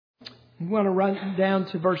We want to run down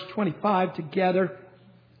to verse 25 together.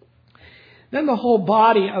 Then the whole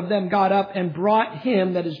body of them got up and brought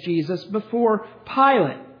him, that is Jesus, before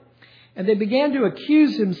Pilate. And they began to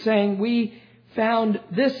accuse him, saying, "We found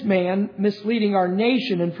this man misleading our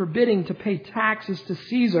nation and forbidding to pay taxes to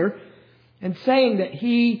Caesar, and saying that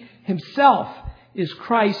he himself is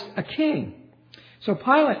Christ, a king." So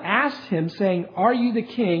Pilate asked him, saying, "Are you the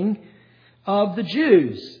king of the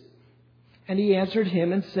Jews?" And he answered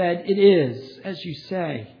him and said, "It is, as you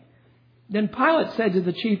say." Then Pilate said to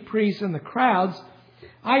the chief priests and the crowds,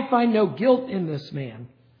 "I find no guilt in this man."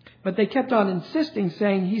 But they kept on insisting,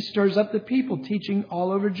 saying, "He stirs up the people, teaching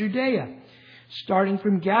all over Judea, starting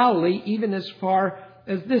from Galilee, even as far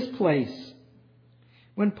as this place."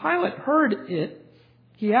 When Pilate heard it,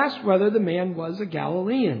 he asked whether the man was a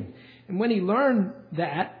Galilean. And when he learned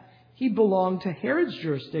that he belonged to Herod's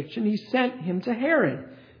jurisdiction, he sent him to Herod,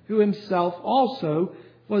 who himself also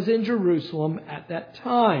was in Jerusalem at that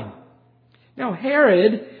time. Now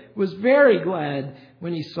Herod was very glad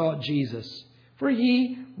when he saw Jesus, for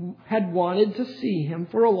he had wanted to see him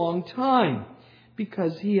for a long time,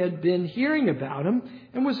 because he had been hearing about him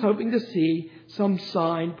and was hoping to see some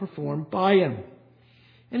sign performed by him.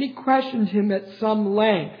 And he questioned him at some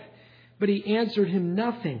length, but he answered him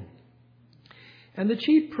nothing. And the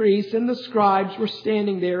chief priests and the scribes were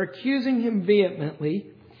standing there, accusing him vehemently.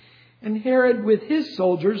 And Herod, with his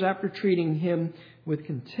soldiers, after treating him with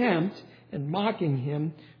contempt and mocking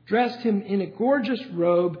him, dressed him in a gorgeous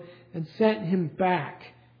robe and sent him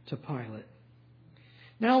back to Pilate.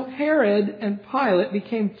 Now Herod and Pilate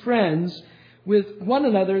became friends with one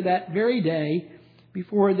another that very day,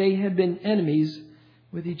 before they had been enemies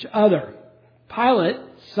with each other. Pilate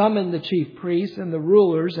summoned the chief priests and the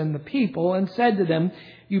rulers and the people and said to them,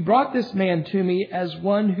 "You brought this man to me as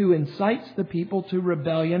one who incites the people to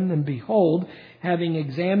rebellion, and behold, having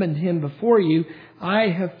examined him before you, I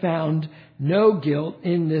have found no guilt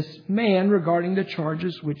in this man regarding the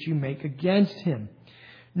charges which you make against him.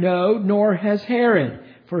 No, nor has Herod,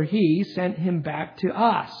 for he sent him back to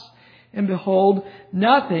us. And behold,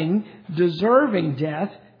 nothing deserving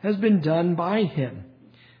death has been done by him.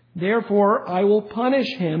 Therefore, I will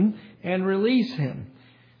punish him and release him."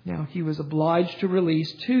 Now he was obliged to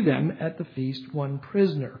release to them at the feast one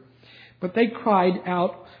prisoner. But they cried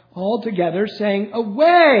out all together, saying,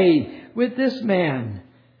 "Away with this man,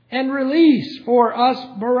 and release for us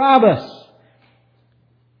Barabbas."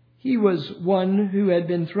 He was one who had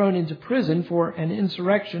been thrown into prison for an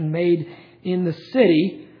insurrection made in the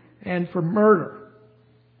city and for murder.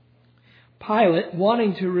 Pilate,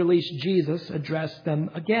 wanting to release Jesus, addressed them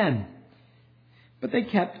again. But they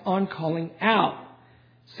kept on calling out,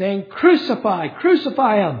 saying, "Crucify,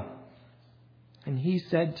 crucify him." And he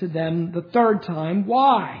said to them the third time,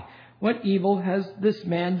 "Why? What evil has this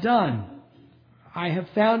man done? I have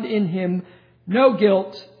found in him no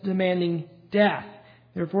guilt demanding death.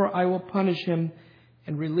 Therefore I will punish him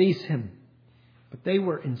and release him." But they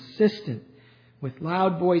were insistent with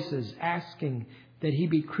loud voices, asking that he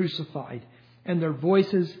be crucified. And their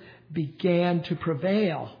voices began to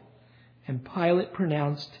prevail. And Pilate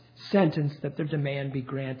pronounced sentence that their demand be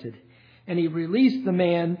granted. And he released the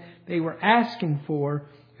man they were asking for,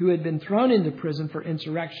 who had been thrown into prison for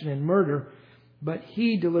insurrection and murder. But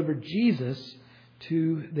he delivered Jesus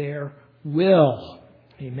to their will.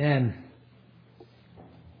 Amen.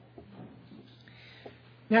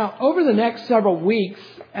 Now, over the next several weeks,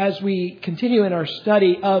 as we continue in our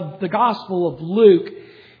study of the Gospel of Luke,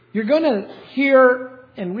 you're going to hear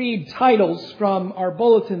and read titles from our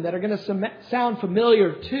bulletin that are going to sound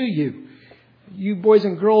familiar to you. You boys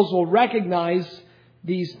and girls will recognize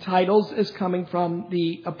these titles as coming from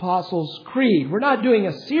the Apostles' Creed. We're not doing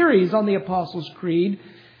a series on the Apostles' Creed,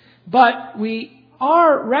 but we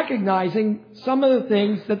are recognizing some of the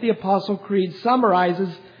things that the Apostles' Creed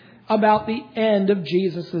summarizes about the end of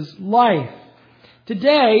Jesus' life.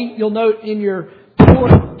 Today, you'll note in your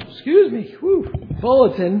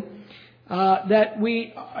bulletin that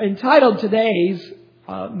we entitled today's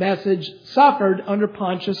message, "Suffered Under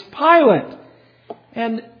Pontius Pilate."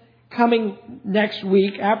 And coming next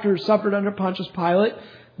week, after "Suffered Under Pontius Pilate,"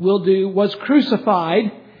 we'll do "Was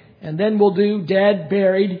Crucified," and then we'll do "Dead,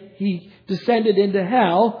 Buried, He Descended into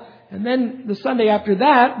Hell," and then the Sunday after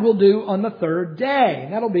that we'll do "On the Third Day."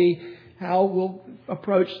 And that'll be how we'll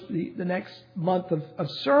approach the next month of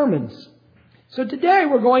sermons. So today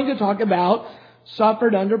we're going to talk about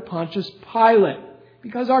 "Suffered under Pontius Pilate,"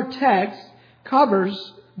 because our text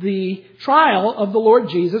covers the trial of the Lord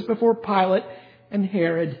Jesus before Pilate and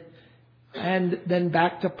Herod, and then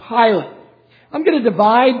back to Pilate. I'm going to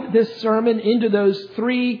divide this sermon into those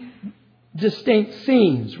three distinct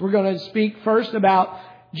scenes. We're going to speak first about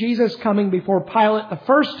Jesus coming before Pilate the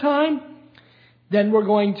first time. Then we're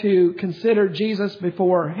going to consider Jesus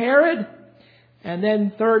before Herod. And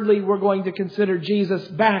then thirdly, we're going to consider Jesus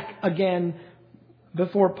back again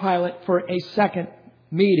before Pilate for a second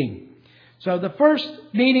meeting. So the first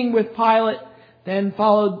meeting with Pilate, then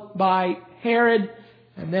followed by Herod,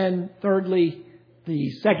 and then thirdly,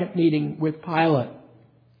 the second meeting with Pilate.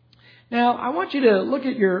 Now, I want you to look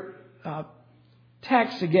at your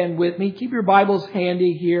text again with me. Keep your Bibles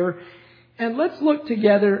handy here. And let's look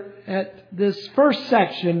together at this first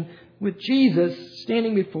section with Jesus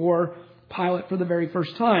standing before Pilate for the very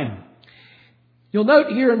first time. You'll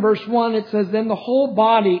note here in verse 1, it says, "Then the whole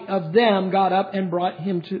body of them got up and brought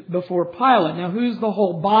him before Pilate." Now, who's the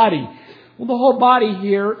whole body? Well, the whole body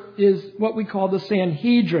here is what we call the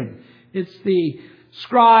Sanhedrin. It's the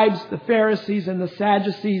scribes, the Pharisees, and the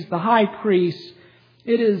Sadducees, the high priests.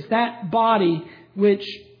 It is that body which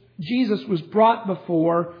Jesus was brought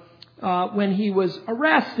before when he was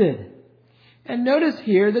arrested. And notice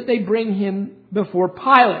here that they bring him before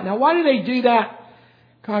Pilate. Now, why do they do that,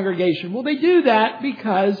 congregation? Well, they do that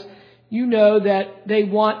because you know that they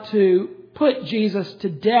want to put Jesus to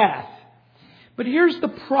death. But here's the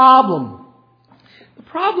problem. The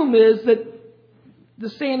problem is that the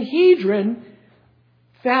Sanhedrin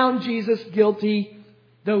found Jesus guilty,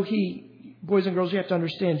 though boys and girls, you have to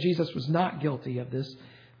understand, Jesus was not guilty of this,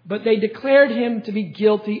 but they declared him to be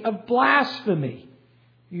guilty of blasphemy.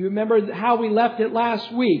 You remember how we left it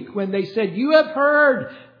last week when they said, "You have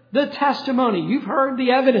heard the testimony. You've heard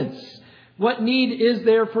the evidence. What need is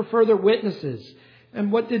there for further witnesses?" And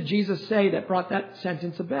what did Jesus say that brought that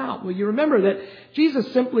sentence about? Well, you remember that Jesus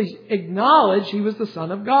simply acknowledged he was the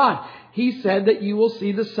Son of God. He said that you will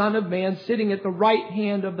see the Son of Man sitting at the right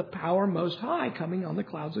hand of the Power Most High, coming on the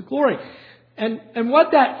clouds of glory. And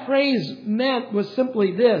what that phrase meant was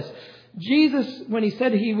simply this. Jesus, when he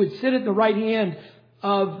said he would sit at the right hand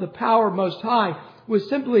of the Power Most High, was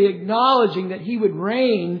simply acknowledging that he would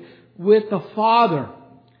reign with the Father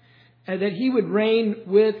and that he would reign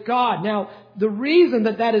with God. Now, the reason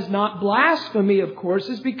that is not blasphemy, of course,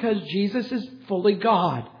 is because Jesus is fully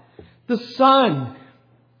God. The Son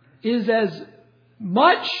is as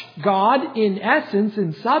much God in essence,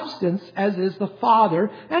 in substance, as is the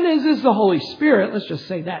Father and as is the Holy Spirit. Let's just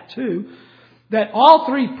say that too. That all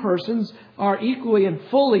three persons are equally and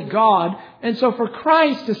fully God. And so for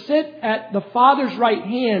Christ to sit at the Father's right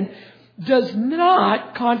hand does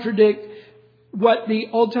not contradict what the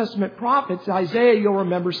Old Testament prophets, Isaiah, you'll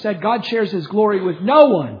remember, said God shares his glory with no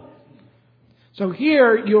one. So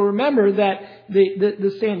here you'll remember that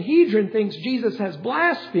the Sanhedrin thinks Jesus has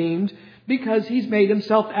blasphemed because he's made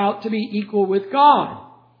himself out to be equal with God.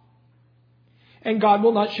 And God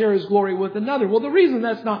will not share his glory with another. Well, the reason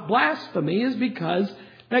that's not blasphemy is because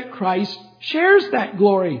that Christ shares that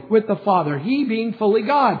glory with the Father. He being fully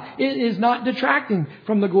God. It is not detracting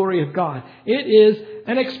from the glory of God. It is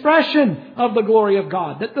an expression of the glory of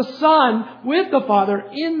God. That the Son with the Father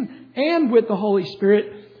and with the Holy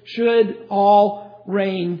Spirit should all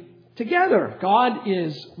reign together. God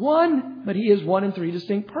is one, but he is one in three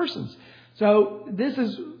distinct persons. So this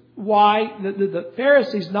is why the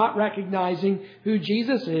Pharisees, not recognizing who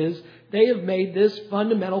Jesus is, they have made this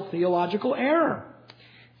fundamental theological error.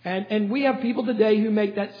 And we have people today who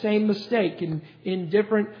make that same mistake in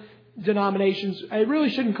different denominations. I really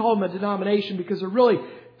shouldn't call them a denomination because they're really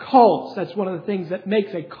cults. That's one of the things that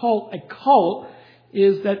makes a cult. A cult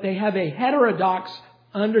is that they have a heterodox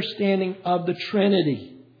understanding of the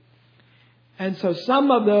Trinity. And so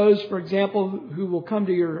some of those, for example, who will come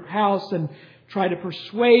to your house and try to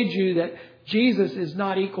persuade you that Jesus is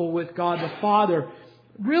not equal with God the Father,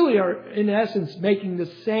 really are in essence making the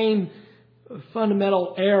same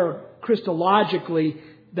fundamental error Christologically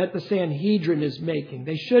that the Sanhedrin is making.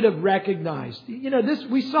 They should have recognized.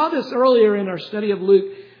 We saw this earlier in our study of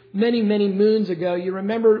Luke many, many moons ago. You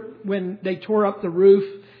remember when they tore up the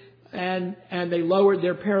roof and they lowered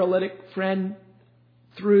their paralytic friend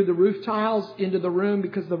through the roof tiles into the room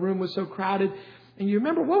because the room was so crowded. And you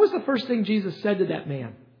remember, what was the first thing Jesus said to that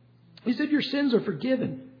man? He said, "Your sins are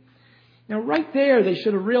forgiven." Now, right there, they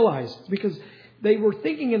should have realized, because they were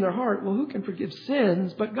thinking in their heart, well, who can forgive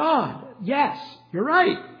sins but God? Yes, you're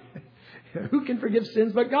right. Who can forgive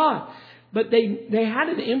sins but God? But they had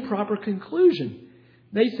an improper conclusion.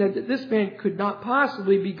 They said that this man could not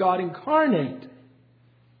possibly be God incarnate.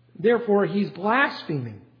 Therefore, he's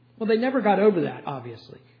blaspheming. Well, they never got over that,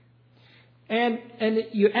 obviously. And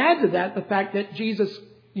you add to that the fact that Jesus,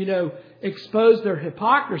 exposed their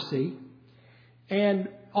hypocrisy, and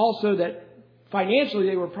also that financially,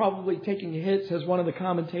 they were probably taking hits, as one of the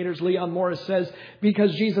commentators, Leon Morris, says,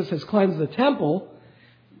 because Jesus has cleansed the temple.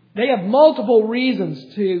 They have multiple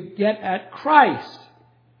reasons to get at Christ.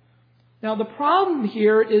 Now, the problem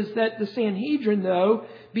here is that the Sanhedrin, though,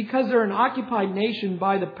 because they're an occupied nation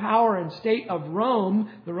by the power and state of Rome,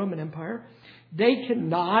 the Roman Empire, they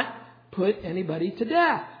cannot put anybody to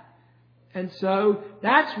death. And so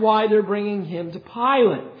that's why they're bringing him to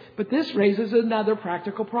Pilate. But this raises another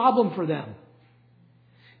practical problem for them.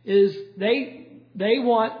 Is they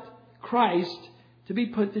want Christ to be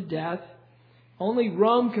put to death. Only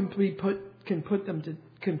Rome can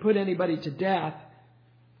put anybody to death.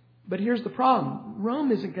 But here's the problem.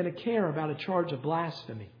 Rome isn't going to care about a charge of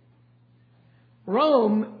blasphemy.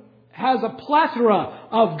 Rome has a plethora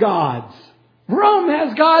of gods. Rome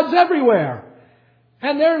has gods everywhere.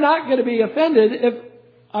 And they're not going to be offended if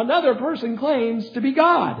another person claims to be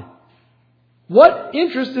God. What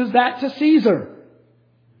interest is that to Caesar?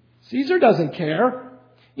 Caesar doesn't care.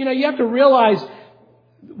 You know, you have to realize,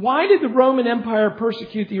 why did the Roman Empire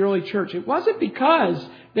persecute the early church? It wasn't because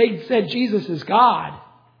they said Jesus is God.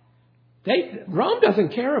 Rome doesn't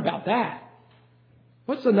care about that.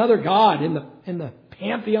 What's another god in the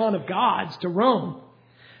pantheon of gods to Rome?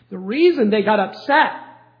 The reason they got upset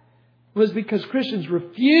was because Christians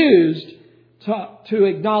refused to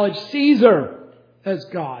acknowledge Caesar as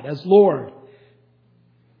God, as Lord.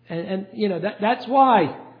 And you know, that's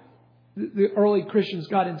why the early Christians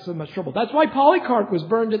got in so much trouble. That's why Polycarp was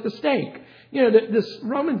burned at the stake. You know, this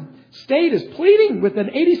Roman state is pleading with an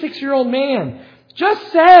 86-year-old man.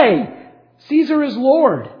 Just say Caesar is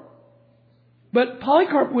Lord. But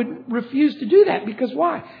Polycarp would refuse to do that. Because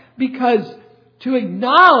why? Because to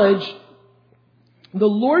acknowledge the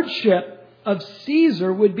lordship of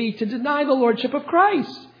Caesar would be to deny the lordship of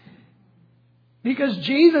Christ. Because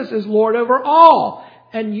Jesus is Lord over all.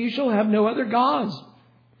 And you shall have no other gods.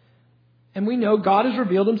 And we know God has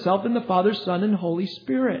revealed himself in the Father, Son, and Holy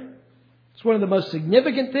Spirit. It's one of the most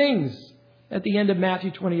significant things at the end of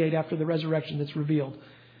Matthew 28 after the resurrection that's revealed.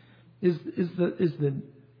 Is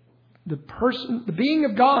the person, the being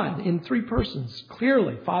of God in three persons,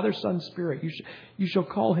 clearly, Father, Son, Spirit. You shall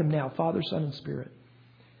call him now Father, Son, and Spirit.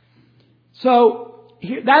 So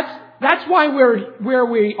that's why we're where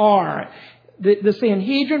we are. The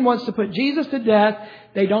Sanhedrin wants to put Jesus to death.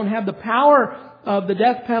 They don't have the power of the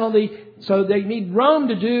death penalty, so they need Rome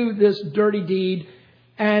to do this dirty deed.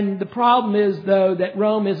 And the problem is, though, that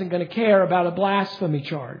Rome isn't going to care about a blasphemy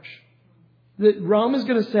charge. Rome is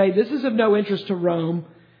going to say, this is of no interest to Rome.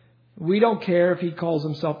 We don't care if he calls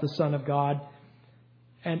himself the Son of God.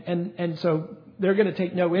 And so they're going to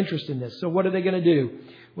take no interest in this. So what are they going to do?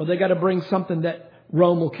 Well, they got to bring something that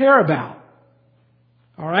Rome will care about.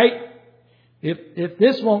 All right? If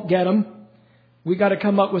this won't get them, we got to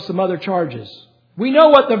come up with some other charges. We know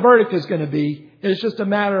what the verdict is going to be. It's just a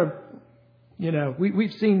matter of, you know,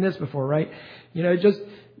 we've seen this before, right? You know,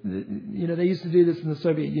 they used to do this in the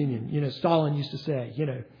Soviet Union. You know, Stalin used to say, you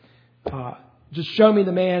know, just show me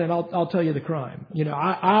the man and I'll tell you the crime. You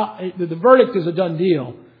know, the verdict is a done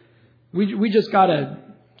deal. We just got to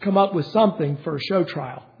come up with something for a show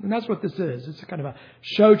trial. And that's what this is. It's a kind of a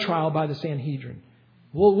show trial by the Sanhedrin.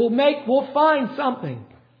 We'll find something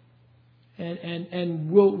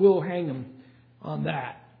and we'll hang them on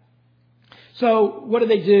that. So what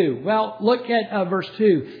do? Well, look at verse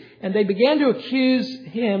 2. And they began to accuse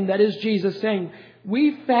him, that is Jesus, saying,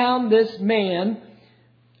 we found this man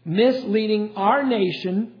misleading our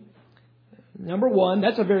nation. Number one,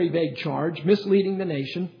 that's a very vague charge, misleading the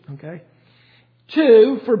nation. Okay.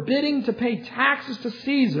 2, forbidding to pay taxes to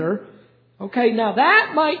Caesar. Okay, now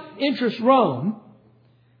that might interest Rome.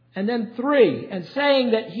 And then 3, and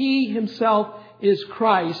saying that he himself is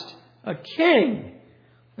Christ, a king.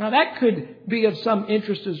 Now that could be of some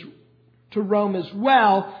interest to Rome as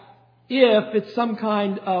well, if it's some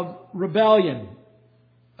kind of rebellion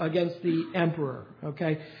against the emperor.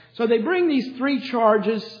 Okay, so they bring these 3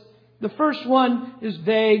 charges. The first one is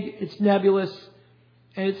vague, it's nebulous,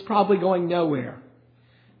 and it's probably going nowhere.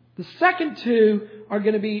 The second 2 are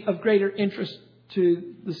going to be of greater interest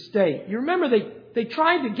to the state. You remember they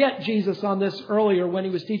tried to get Jesus on this earlier when he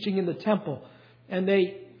was teaching in the temple. And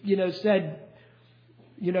they, said,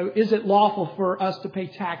 is it lawful for us to pay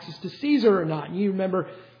taxes to Caesar or not? And you remember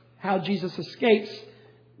how Jesus escapes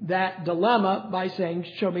that dilemma by saying,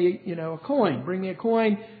 show me, a coin. Bring me a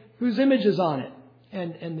coin whose image is on it.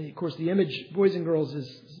 And of course, the image, boys and girls,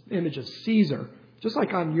 is image of Caesar. Just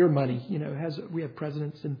like on your money, we have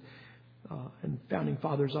presidents and founding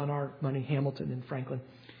fathers on our money, Hamilton and Franklin.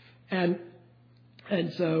 And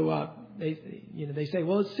so they say,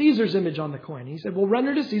 well, it's Caesar's image on the coin. And he said, well,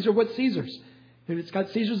 render to Caesar what's Caesar's. If it's got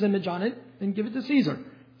Caesar's image on it, then give it to Caesar.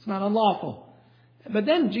 It's not unlawful. But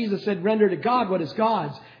then Jesus said, render to God what is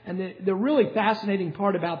God's. And the really fascinating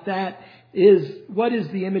part about that is, what is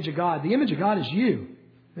the image of God? The image of God is you.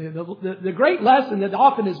 The great lesson that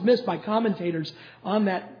often is missed by commentators on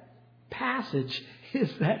that passage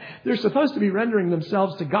is that they're supposed to be rendering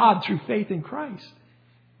themselves to God through faith in Christ.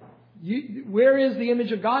 Where is the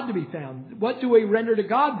image of God to be found? What do we render to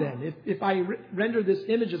God then? If I render this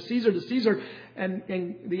image of Caesar to Caesar and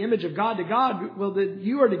the image of God to God, well, then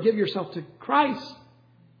you are to give yourself to Christ.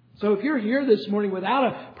 So if you're here this morning without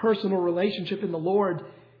a personal relationship in the Lord,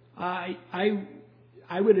 I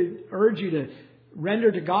would urge you to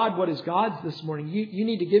render to God what is God's this morning. You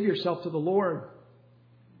need to give yourself to the Lord.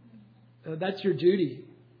 That's your duty,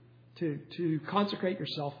 to consecrate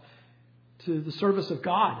yourself to the service of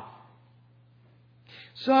God.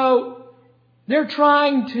 So they're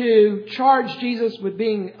trying to charge Jesus with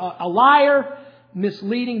being a liar,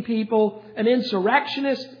 misleading people, an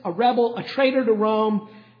insurrectionist, a rebel, a traitor to Rome,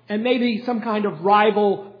 and maybe some kind of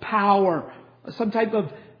rival power, some type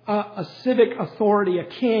of a civic authority, a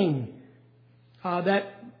king,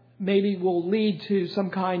 that maybe will lead to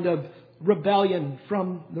some kind of rebellion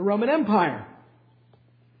from the Roman Empire.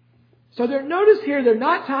 So notice here, they're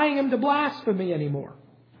not tying him to blasphemy anymore.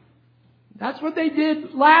 That's what they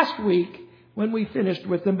did last week when we finished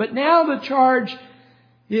with them. But now the charge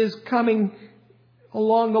is coming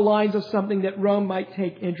along the lines of something that Rome might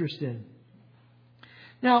take interest in.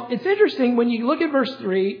 Now, it's interesting when you look at verse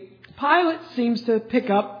 3, Pilate seems to pick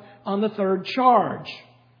up on the third charge.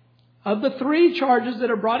 Of the three charges that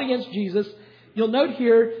are brought against Jesus, you'll note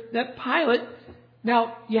here that Pilate,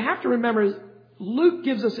 now you have to remember, Luke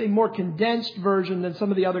gives us a more condensed version than some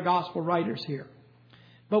of the other gospel writers here.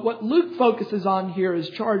 But what Luke focuses on here is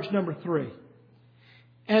charge number 3.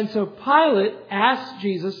 And so Pilate asks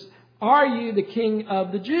Jesus, are you the king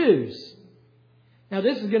of the Jews? Now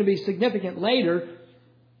this is going to be significant later,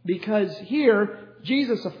 because here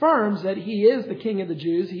Jesus affirms that he is the king of the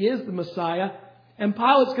Jews, he is the Messiah, and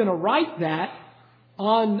Pilate's going to write that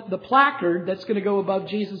on the placard that's going to go above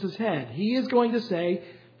Jesus' head. He is going to say,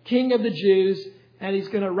 King of the Jews, and he's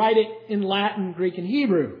going to write it in Latin, Greek, and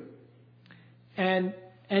Hebrew. And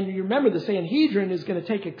you remember the Sanhedrin is going to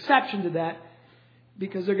take exception to that,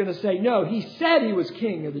 because they're going to say, no, he said he was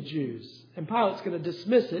king of the Jews. And Pilate's going to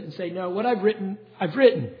dismiss it and say, no, what I've written, I've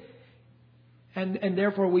written. And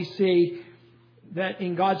therefore we see that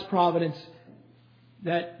in God's providence,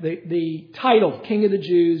 that the title, King of the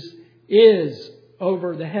Jews, is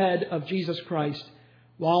over the head of Jesus Christ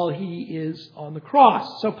while he is on the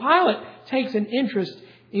cross. So Pilate takes an interest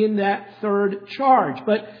in that third charge.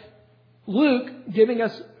 But Luke, giving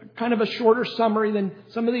us kind of a shorter summary than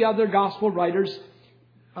some of the other gospel writers,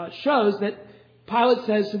 shows that Pilate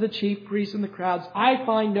says to the chief priests and the crowds, I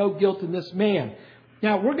find no guilt in this man.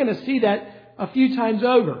 Now, we're going to see that a few times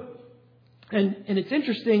over. And it's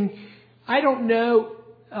interesting, I don't know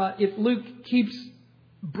if Luke keeps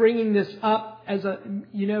bringing this up as a,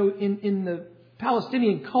 in the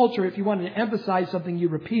Palestinian culture, if you wanted to emphasize something, you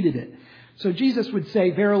repeated it. So Jesus would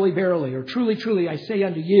say, verily, verily, or truly, truly, I say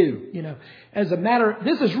unto you, as a matter,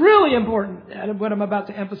 this is really important, what I'm about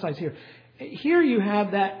to emphasize here. Here you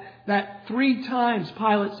have that 3 times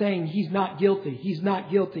Pilate saying, he's not guilty, he's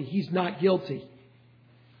not guilty, he's not guilty.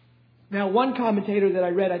 Now, one commentator that I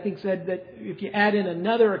read, I think, said that if you add in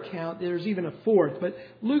another account, there's even a 4th. But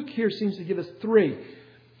Luke here seems to give us 3.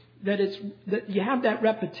 That you have that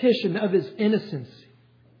repetition of his innocence.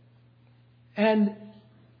 And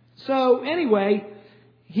so, anyway,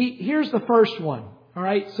 here's the first one. All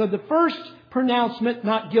right. So the first pronouncement,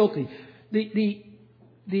 not guilty.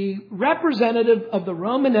 The representative of the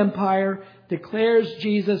Roman Empire declares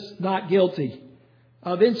Jesus not guilty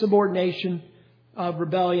of insubordination, of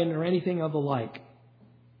rebellion, or anything of the like.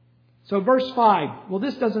 So verse 5. Well,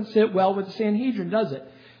 this doesn't sit well with the Sanhedrin, does it?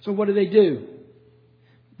 So what do?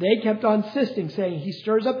 They kept on insisting, saying, he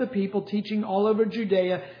stirs up the people, teaching all over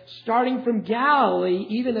Judea, starting from Galilee,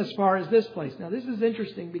 even as far as this place. Now, this is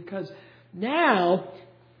interesting because now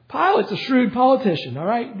Pilate's a shrewd politician, all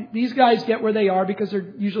right? These guys get where they are because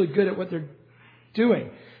they're usually good at what they're doing.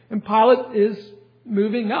 And Pilate is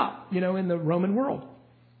moving up, in the Roman world.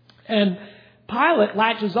 And Pilate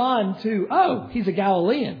latches on to, he's a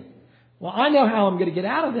Galilean. Well, I know how I'm going to get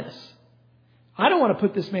out of this. I don't want to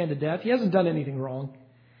put this man to death. He hasn't done anything wrong.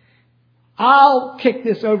 I'll kick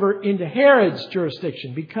this over into Herod's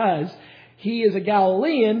jurisdiction because he is a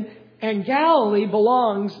Galilean, and Galilee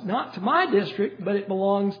belongs not to my district, but it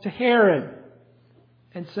belongs to Herod.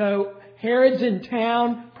 And so Herod's in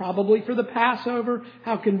town, probably for the Passover.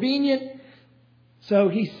 How convenient. So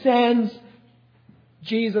he sends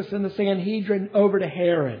Jesus and the Sanhedrin over to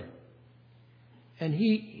Herod. And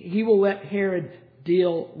he will let Herod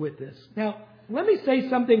deal with this. Now, let me say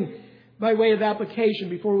something by way of application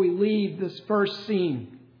before we leave this first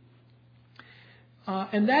scene.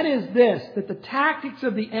 And that is this, that the tactics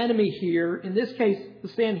of the enemy here, in this case the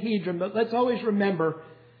Sanhedrin, but let's always remember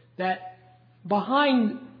that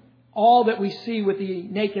behind all that we see with the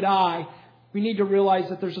naked eye, we need to realize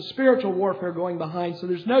that there's a spiritual warfare going behind. So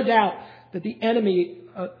there's no doubt that the enemy,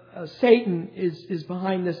 Satan, is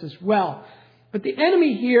behind this as well. But the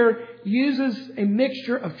enemy here uses a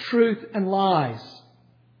mixture of truth and lies.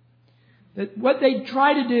 That what they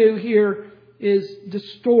try to do here is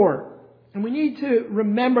distort. And we need to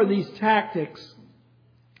remember these tactics.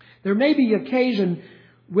 There may be occasion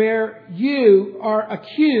where you are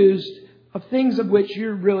accused of things of which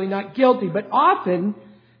you're really not guilty. But often,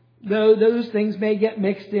 though, those things may get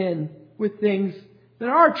mixed in with things that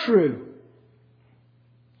are true.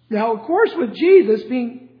 Now, of course, with Jesus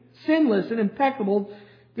being sinless and impeccable,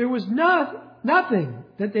 there was nothing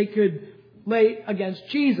that they could lay against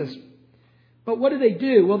Jesus. But what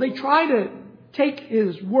do? Well, they try to take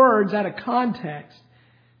His words out of context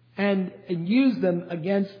and use them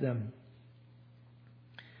against them.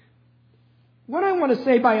 What I want to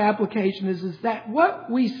say by application is that what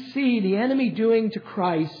we see the enemy doing to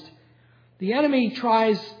Christ, the enemy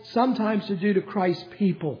tries sometimes to do to Christ's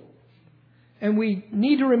people. And we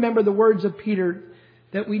need to remember the words of Peter,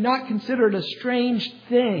 that we not consider it a strange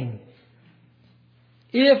thing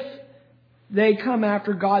if they come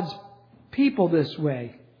after God's people this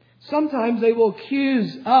way. Sometimes they will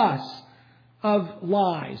accuse us of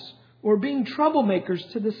lies or being troublemakers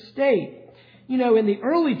to the state. You know, in the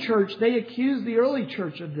early church, they accused the early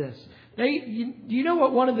church of this. Do you know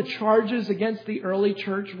what one of the charges against the early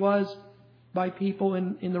church was by people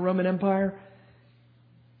in the Roman Empire?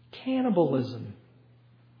 Cannibalism.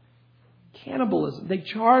 Cannibalism. They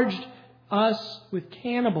charged us with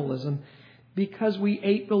cannibalism because we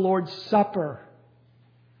ate the Lord's Supper.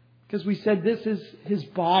 Because we said, this is His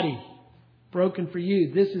body broken for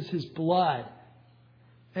you. This is His blood.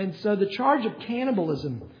 And so the charge of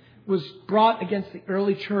cannibalism was brought against the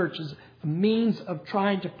early church as a means of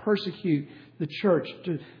trying to persecute the church,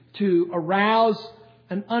 to arouse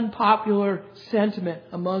an unpopular sentiment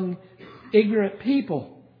among ignorant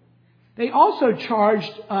people. They also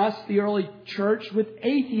charged us, the early church, with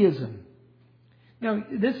atheism. Now,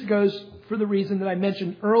 this goes for the reason that I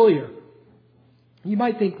mentioned earlier. You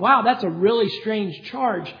might think, wow, that's a really strange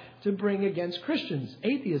charge to bring against Christians,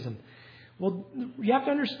 atheism. Well, you have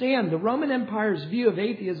to understand, the Roman Empire's view of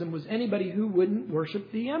atheism was anybody who wouldn't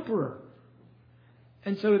worship the emperor.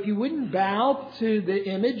 And so if you wouldn't bow to the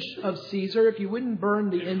image of Caesar, if you wouldn't burn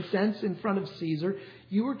the incense in front of Caesar,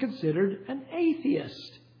 you were considered an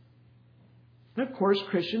atheist. And of course,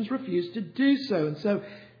 Christians refused to do so. And so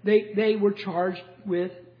they were charged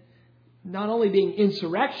with not only being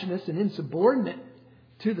insurrectionists and insubordinate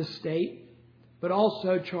to the state, but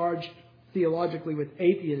also charged theologically with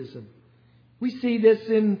atheism. We see this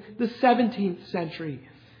in the 17th century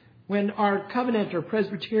when our Covenanter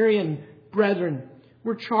Presbyterian brethren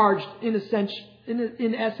were charged in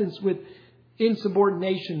essence with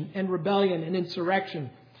insubordination and rebellion and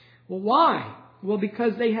insurrection. Well, why? Well,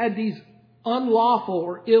 because they had these unlawful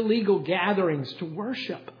or illegal gatherings to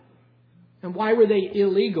worship. And why were they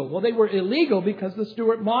illegal? Well, they were illegal because the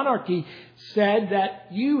Stuart monarchy said that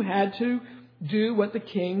you had to do what the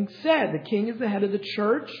king said. The king is the head of the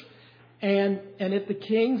church. And if the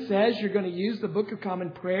king says you're going to use the Book of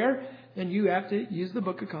Common Prayer, then you have to use the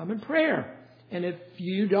Book of Common Prayer. And if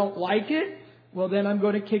you don't like it, well, then I'm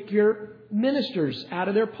going to kick your ministers out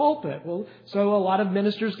of their pulpit. Well, so a lot of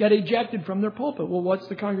ministers get ejected from their pulpit. Well, what's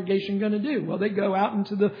the congregation going to do? Well, they go out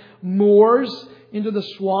into the moors, into the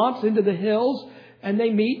swamps, into the hills, and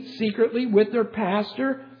they meet secretly with their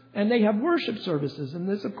pastor, and they have worship services. And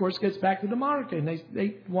this, of course, gets back to the monarchy. And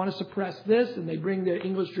they want to suppress this, and they bring the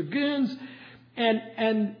English dragoons.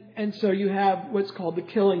 And so you have what's called the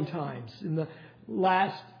killing times in the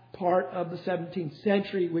last part of the 17th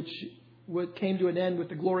century, which came to an end with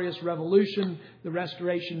the Glorious Revolution, the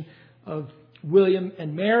restoration of William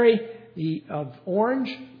and Mary of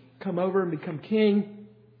Orange, come over and become king,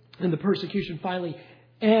 and the persecution finally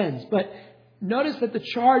ends. But notice that the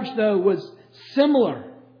charge, though, was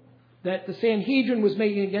similar, that the Sanhedrin was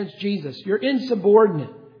making against Jesus. You're insubordinate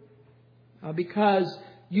because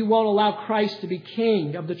you won't allow Christ to be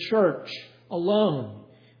king of the church alone,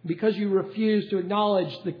 because you refuse to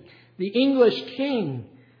acknowledge the English king,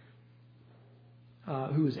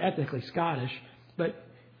 who is ethnically Scottish, but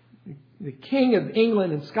the King of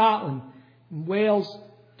England and Scotland and Wales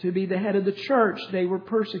to be the head of the church, they were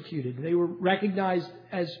persecuted. They were recognized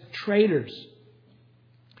as traitors.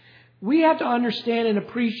 We have to understand and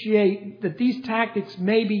appreciate that these tactics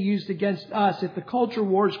may be used against us if the culture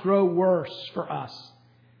wars grow worse for us.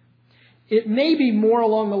 It may be more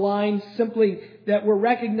along the lines simply that we're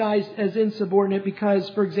recognized as insubordinate because,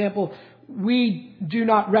 for example, we do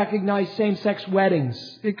not recognize same-sex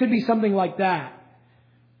weddings. It could be something like that.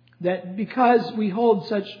 That because we hold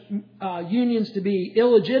such unions to be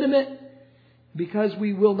illegitimate, because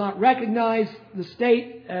we will not recognize the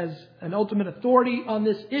state as an ultimate authority on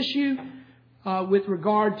this issue with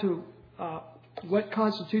regard to what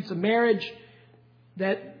constitutes a marriage,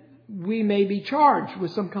 that we may be charged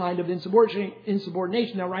with some kind of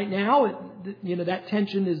insubordination. Now, right now, that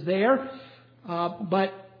tension is there,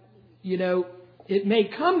 but it may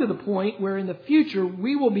come to the point where in the future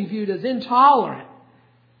we will be viewed as intolerant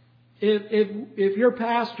if your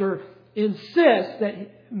pastor insists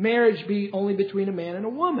that marriage be only between a man and a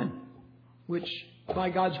woman, which by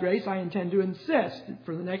God's grace I intend to insist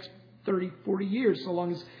for the next 30, 40 years, so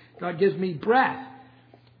long as God gives me breath.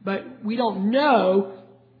 But we don't know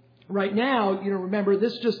right now. Remember,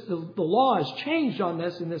 the law has changed on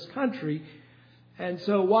this in this country. And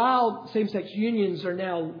so while same-sex unions are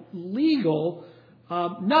now legal,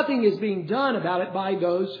 nothing is being done about it by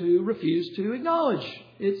those who refuse to acknowledge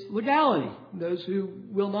its legality, those who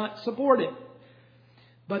will not support it.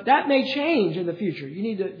 But that may change in the future. You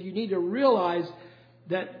need to realize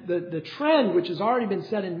that the trend, which has already been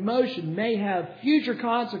set in motion, may have future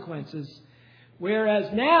consequences,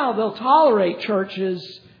 whereas now they'll tolerate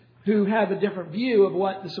churches who have a different view of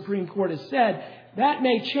what the Supreme Court has said. That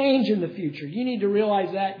may change in the future. You need to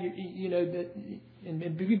realize that,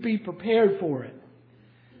 and be prepared for it.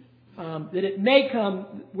 That it may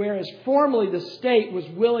come, whereas formerly the state was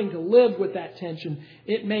willing to live with that tension,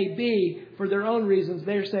 it may be, for their own reasons,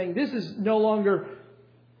 they're saying this is no longer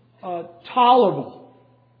tolerable.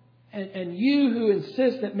 And you who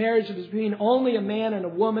insist that marriage is between only a man and a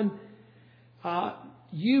woman,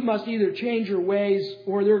 you must either change your ways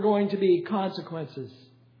or there are going to be consequences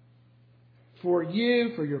for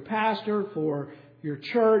you, for your pastor, for your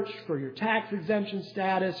church, for your tax exemption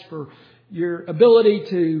status, for your ability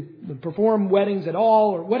to perform weddings at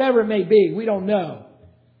all, or whatever it may be. We don't know.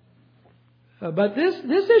 But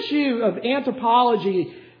this issue of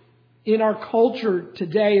anthropology in our culture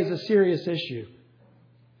today is a serious issue.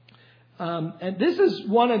 And this is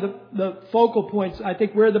one of the focal points, I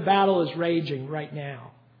think, where the battle is raging right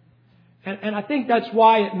now. And I think that's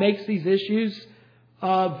why it makes these issues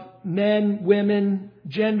of men, women,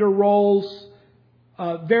 gender roles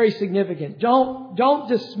very significant. Don't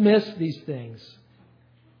dismiss these things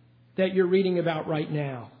that you're reading about right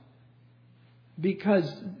now,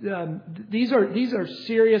 because these are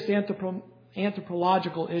serious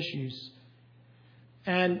anthropological issues.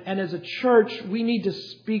 And as a church, we need to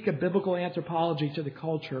speak a biblical anthropology to the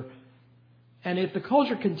culture. And if the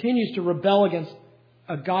culture continues to rebel against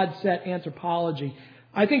a God-set anthropology,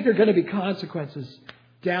 I think there are going to be consequences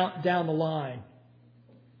down the line.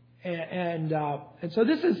 And so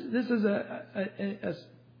this is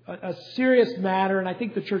a serious matter, and I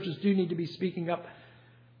think the churches do need to be speaking up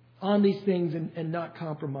on these things and not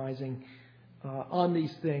compromising on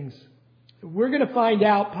these things. We're going to find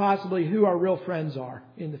out possibly who our real friends are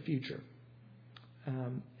in the future.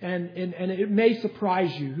 And it may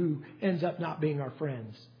surprise you who ends up not being our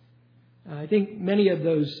friends. I think many of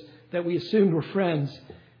those that we assumed were friends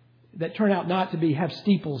that turn out not to be have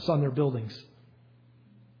steeples on their buildings.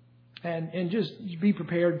 And just be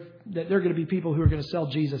prepared that there are going to be people who are going to sell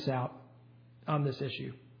Jesus out on this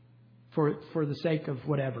issue for the sake of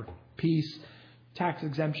whatever, peace, tax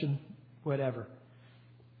exemption, whatever.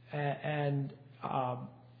 And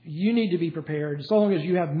you need to be prepared. So long as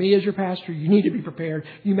you have me as your pastor, you need to be prepared.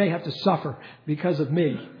 You may have to suffer because of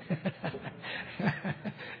me.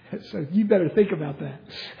 So you better think about that.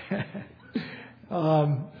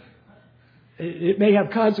 It may have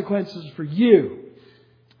consequences for you,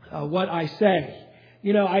 what I say.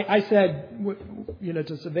 I said,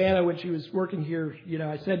 to Savannah when she was working here,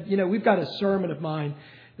 I said, we've got a sermon of mine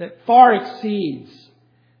that far exceeds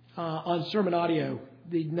on sermon audio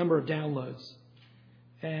the number of downloads.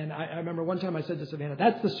 And I remember one time I said to Savannah,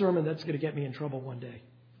 that's the sermon that's going to get me in trouble one day.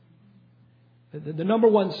 The number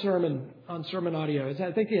one sermon on sermon audio is,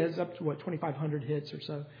 I think it has up to 2,500 hits or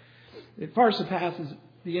so. It far surpasses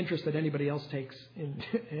the interest that anybody else takes in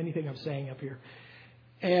anything I'm saying up here.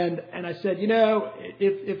 And I said,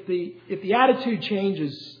 if the attitude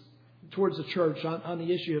changes towards the church on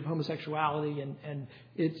the issue of homosexuality and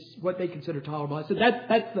it's what they consider tolerable, I said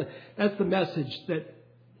that's the message that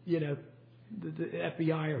the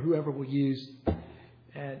FBI or whoever will use.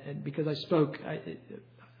 And because I spoke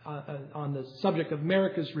on the subject of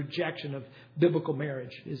America's rejection of biblical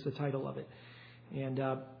marriage is the title of it. And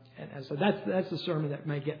so that's the sermon that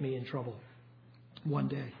may get me in trouble one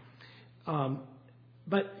day.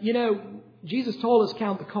 But, Jesus told us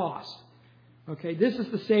count the cost. Okay, this is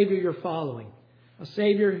the Savior you're following. A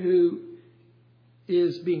Savior who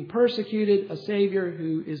is being persecuted, a Savior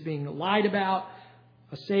who is being lied about,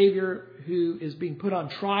 a Savior who is being put on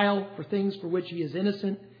trial for things for which He is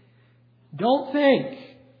innocent. Don't think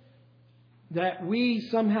that we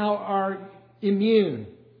somehow are immune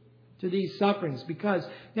to these sufferings, because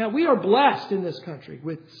now we are blessed in this country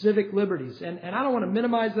with civic liberties, and I don't want to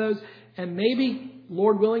minimize those, and maybe,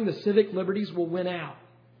 Lord willing, the civic liberties will win out.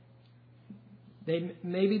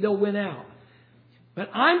 Maybe they'll win out. But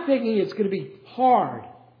I'm thinking it's going to be hard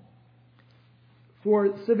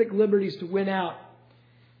for civic liberties to win out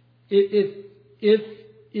if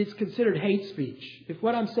it's considered hate speech. If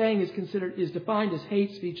what I'm saying is defined as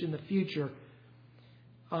hate speech in the future,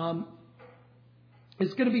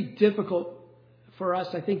 it's going to be difficult for us,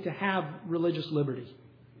 I think, to have religious liberty.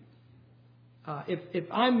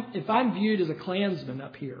 If I'm viewed as a Klansman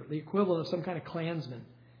up here, the equivalent of some kind of Klansman,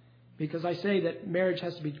 because I say that marriage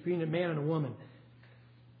has to be between a man and a woman,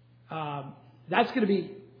 I'm going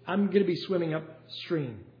to be swimming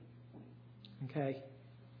upstream. Okay,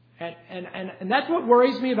 and that's what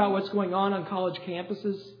worries me about what's going on college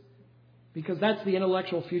campuses, because that's the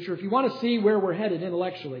intellectual future. If you want to see where we're headed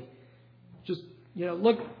intellectually, just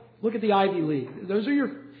look at the Ivy League. Those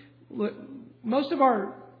are most of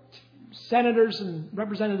our senators and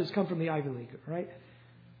representatives come from the Ivy League, right?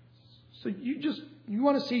 So you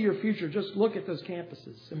want to see your future, just look at those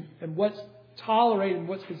campuses and what's tolerated and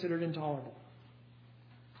what's considered intolerable.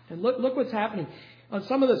 And look what's happening on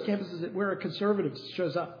some of those campuses where a conservative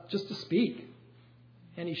shows up just to speak,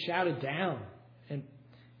 and he's shouted down, and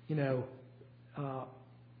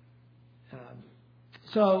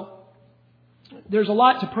so there's a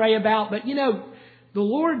lot to pray about. But the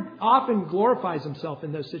Lord often glorifies Himself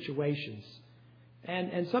in those situations.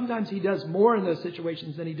 And sometimes He does more in those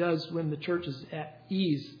situations than He does when the church is at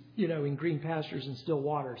ease, in green pastures and still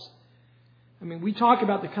waters. I mean, we talk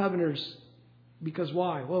about the Covenanters because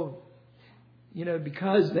why? Well,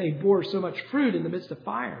 because they bore so much fruit in the midst of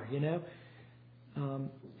fire,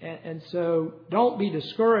 And so don't be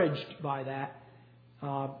discouraged by that.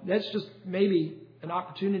 That's just maybe an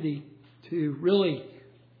opportunity to really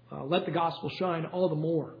let the gospel shine all the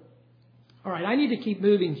more. All right, I need to keep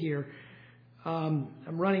moving here. I'm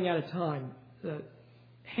running out of time.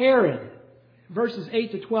 Herod, verses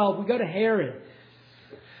 8 to 12. We go to Herod.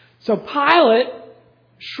 So Pilate,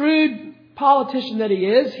 shrewd politician that he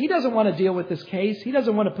is, he doesn't want to deal with this case. He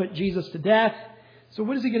doesn't want to put Jesus to death. So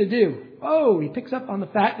what is he going to do? Oh, he picks up on the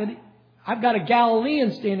fact that I've got a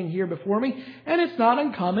Galilean standing here before me, and it's not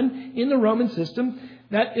uncommon in the Roman system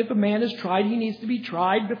that if a man is tried, he needs to be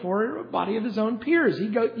tried before a body of his own peers.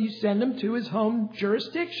 You send him to his home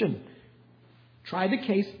jurisdiction. Try the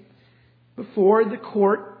case before the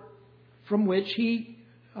court from which he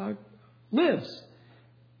lives.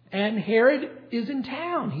 And Herod is in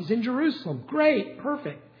town. He's in Jerusalem. Great.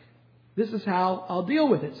 Perfect. This is how I'll deal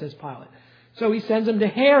with it, says Pilate. So he sends him to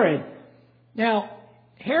Herod. Now,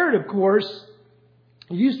 Herod, of course,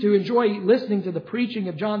 used to enjoy listening to the preaching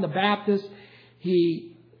of John the Baptist.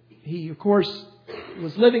 He of course,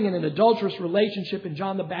 was living in an adulterous relationship, and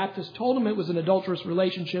John the Baptist told him it was an adulterous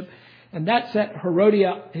relationship, and that set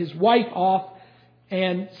Herodia, his wife, off.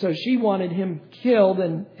 And so she wanted him killed,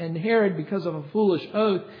 and Herod, because of a foolish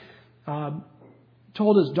oath,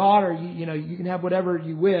 told his daughter, you can have whatever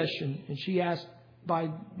you wish. And she asked, by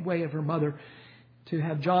way of her mother, to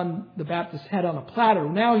have John the Baptist's head on a platter.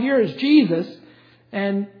 Now here is Jesus,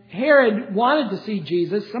 and Herod wanted to see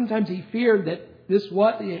Jesus. Sometimes he feared that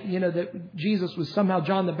that Jesus was somehow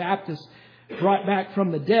John the Baptist brought back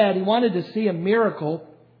from the dead. He wanted to see a miracle,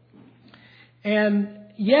 and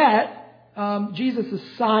yet Jesus is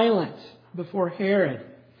silent before Herod.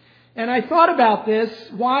 And I thought about this.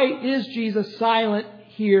 Why is Jesus silent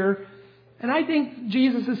here? And I think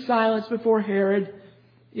Jesus' silence before Herod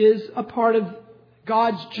is a part of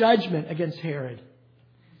God's judgment against Herod.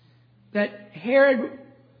 That Herod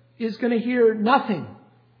is going to hear nothing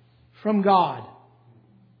from God.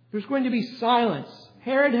 There's going to be silence.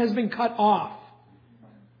 Herod has been cut off.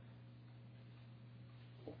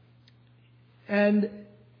 And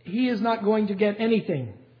he is not going to get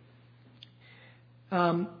anything.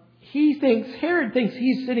 Herod thinks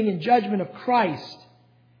he's sitting in judgment of Christ.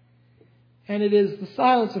 And it is the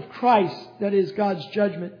silence of Christ that is God's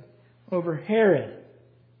judgment over Herod.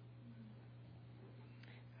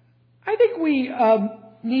 I think we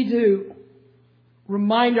need to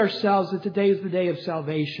remind ourselves that today is the day of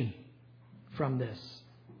salvation from this.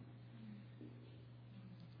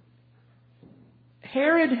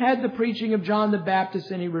 Herod had the preaching of John the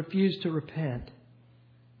Baptist and he refused to repent.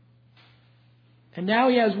 And now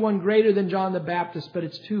he has one greater than John the Baptist, but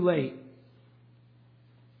it's too late.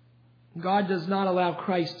 God does not allow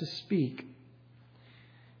Christ to speak.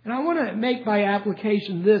 And I want to make by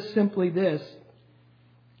application simply this,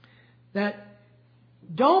 that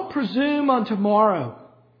don't presume on tomorrow.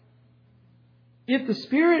 If the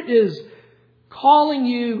Spirit is calling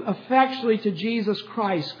you effectually to Jesus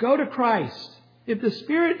Christ, go to Christ. If the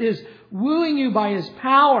Spirit is wooing you by His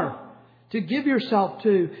power to give yourself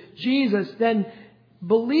to Jesus, then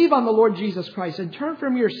believe on the Lord Jesus Christ and turn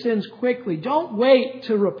from your sins quickly. Don't wait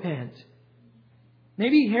to repent.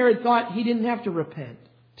 Maybe Herod thought he didn't have to repent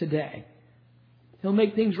today. He'll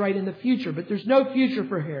make things right in the future, but there's no future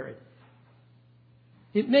for Herod.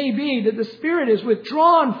 It may be that the Spirit is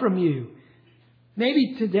withdrawn from you.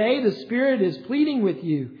 Maybe today the Spirit is pleading with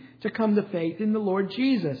you to come to faith in the Lord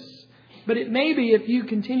Jesus. But it may be if you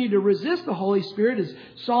continue to resist the Holy Spirit, as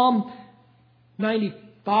Psalm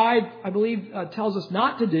 95, I believe, tells us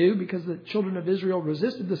not to do, because the children of Israel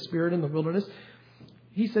resisted the Spirit in the wilderness.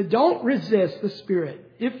 He said, don't resist the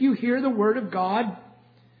Spirit. If you hear the Word of God,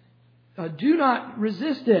 do not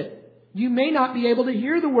resist it. You may not be able to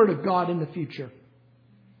hear the Word of God in the future.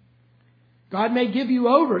 God may give you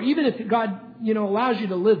over. Even if God, allows you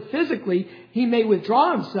to live physically, He may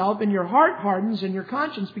withdraw Himself and your heart hardens and your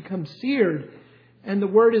conscience becomes seared and the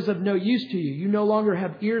Word is of no use to you. You no longer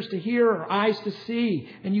have ears to hear or eyes to see,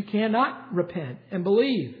 and you cannot repent and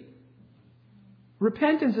believe.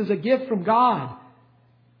 Repentance is a gift from God.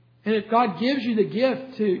 And if God gives you the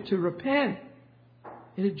gift to repent,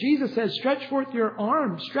 and if Jesus says, stretch forth your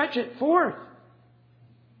arm, stretch it forth.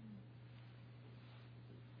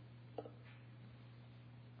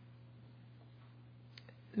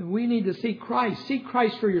 We need to seek Christ. Seek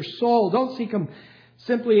Christ for your soul. Don't seek Him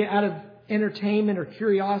simply out of entertainment or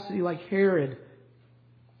curiosity like Herod.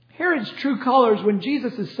 Herod's true colors, when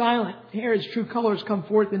Jesus is silent, Herod's true colors come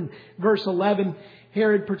forth in verse 11.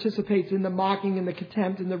 Herod participates in the mocking and the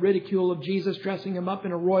contempt and the ridicule of Jesus, dressing Him up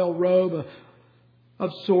in a royal robe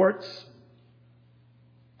of sorts.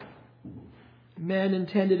 Men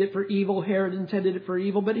intended it for evil. Herod intended it for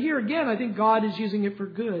evil. But here again, I think God is using it for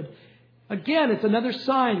good. Again, it's another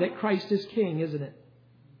sign that Christ is King, isn't it?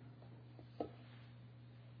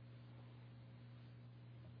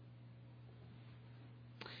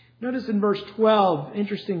 Notice in verse 12,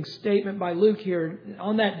 interesting statement by Luke here.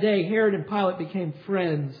 On that day, Herod and Pilate became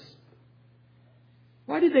friends.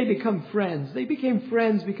 Why did they become friends? They became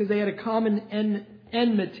friends because they had a common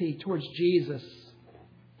enmity towards Jesus.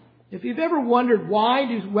 If you've ever wondered why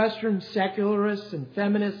do Western secularists and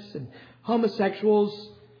feminists and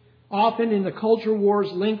homosexuals often in the culture wars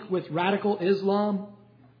link with radical Islam,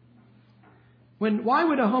 why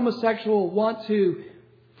would a homosexual want to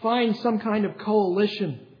find some kind of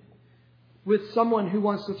coalition with someone who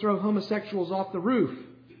wants to throw homosexuals off the roof?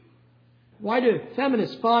 Why do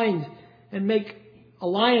feminists find and make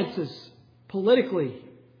alliances politically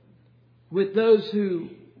with those who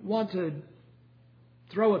want to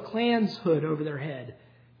throw a Klan's hood over their head,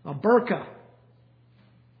 a burqa?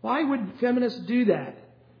 Why would feminists do that?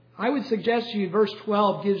 I would suggest to you verse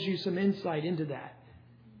 12 gives you some insight into that.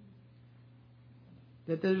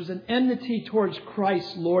 That there's an enmity towards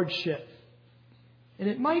Christ's lordship. And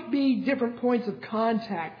it might be different points of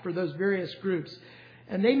contact for those various groups.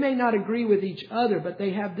 And they may not agree with each other, but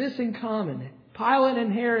they have this in common. Pilate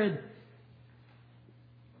and Herod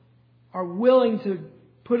are willing to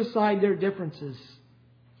put aside their differences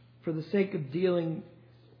for the sake of dealing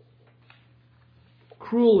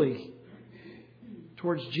cruelly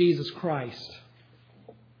towards Jesus Christ.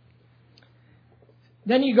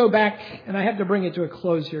 Then you go back, and I have to bring it to a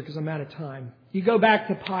close here because I'm out of time. You go back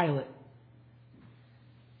to Pilate.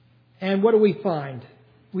 And what do we find?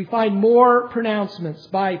 We find more pronouncements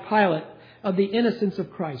by Pilate of the innocence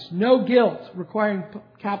of Christ. No guilt requiring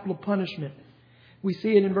capital punishment. We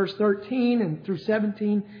see it in verse 13 and through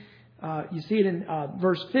 17. You see it in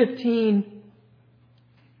verse 15.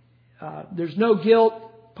 There's no guilt,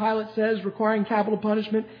 Pilate says, requiring capital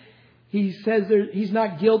punishment. He says he's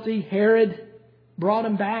not guilty. Herod brought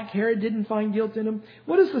him back. Herod didn't find guilt in him.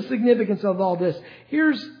 What is the significance of all this?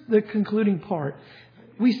 Here's the concluding part.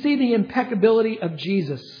 We see the impeccability of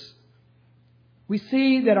Jesus. We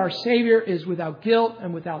see that our Savior is without guilt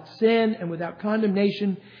and without sin and without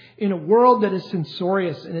condemnation in a world that is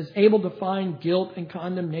censorious and is able to find guilt and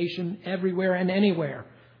condemnation everywhere and anywhere.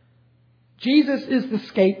 Jesus is the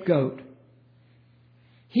scapegoat.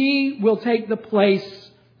 He will take the place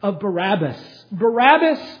of Barabbas.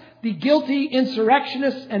 Barabbas, the guilty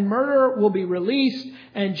insurrectionist and murderer, will be released,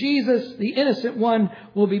 and Jesus, the innocent one,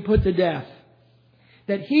 will be put to death.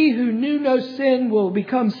 That he who knew no sin will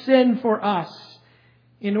become sin for us,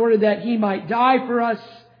 in order that he might die for us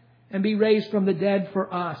and be raised from the dead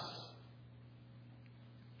for us.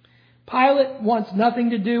 Pilate wants nothing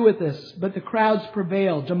to do with this, but the crowds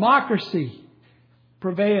prevail. Democracy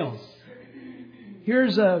prevails.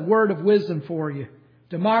 Here's a word of wisdom for you.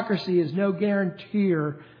 Democracy is no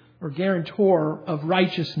guarantor of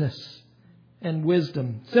righteousness and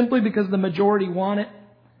wisdom. Simply because the majority want it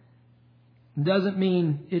doesn't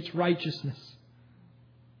mean it's righteousness.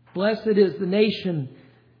 Blessed is the nation,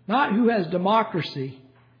 not who has democracy.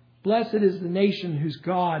 Blessed is the nation whose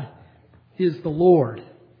God is the Lord.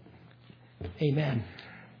 Amen.